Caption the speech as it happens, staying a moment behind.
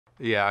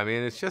Yeah, I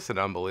mean, it's just an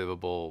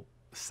unbelievable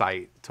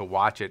sight to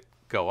watch it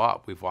go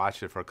up. We've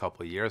watched it for a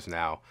couple of years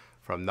now,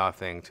 from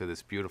nothing to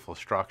this beautiful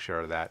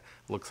structure that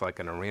looks like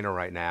an arena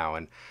right now.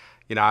 And,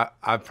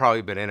 I've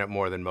probably been in it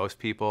more than most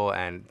people,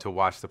 and to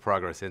watch the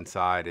progress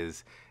inside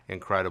is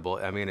incredible.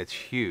 I mean, it's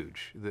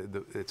huge.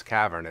 It's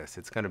cavernous.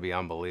 It's going to be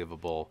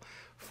unbelievable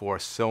for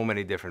so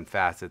many different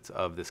facets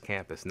of this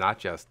campus, not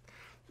just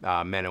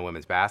men and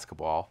women's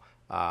basketball,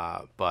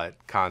 but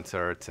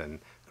concerts and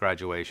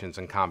graduations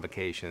and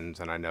convocations.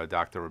 And I know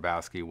Dr.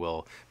 Rabowski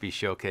will be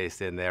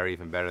showcased in there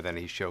even better than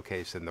he's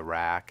showcased in the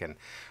rack. And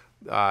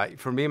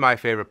for me, my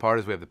favorite part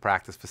is we have the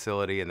practice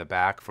facility in the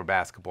back for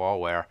basketball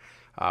where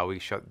we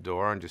shut the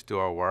door and just do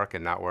our work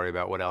and not worry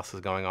about what else is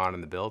going on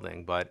in the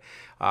building. But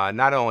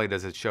not only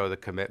does it show the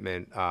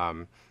commitment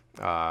of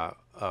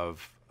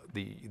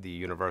the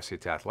university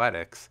to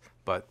athletics,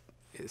 but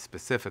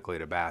specifically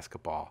to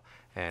basketball.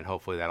 And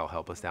hopefully that'll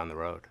help us down the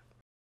road.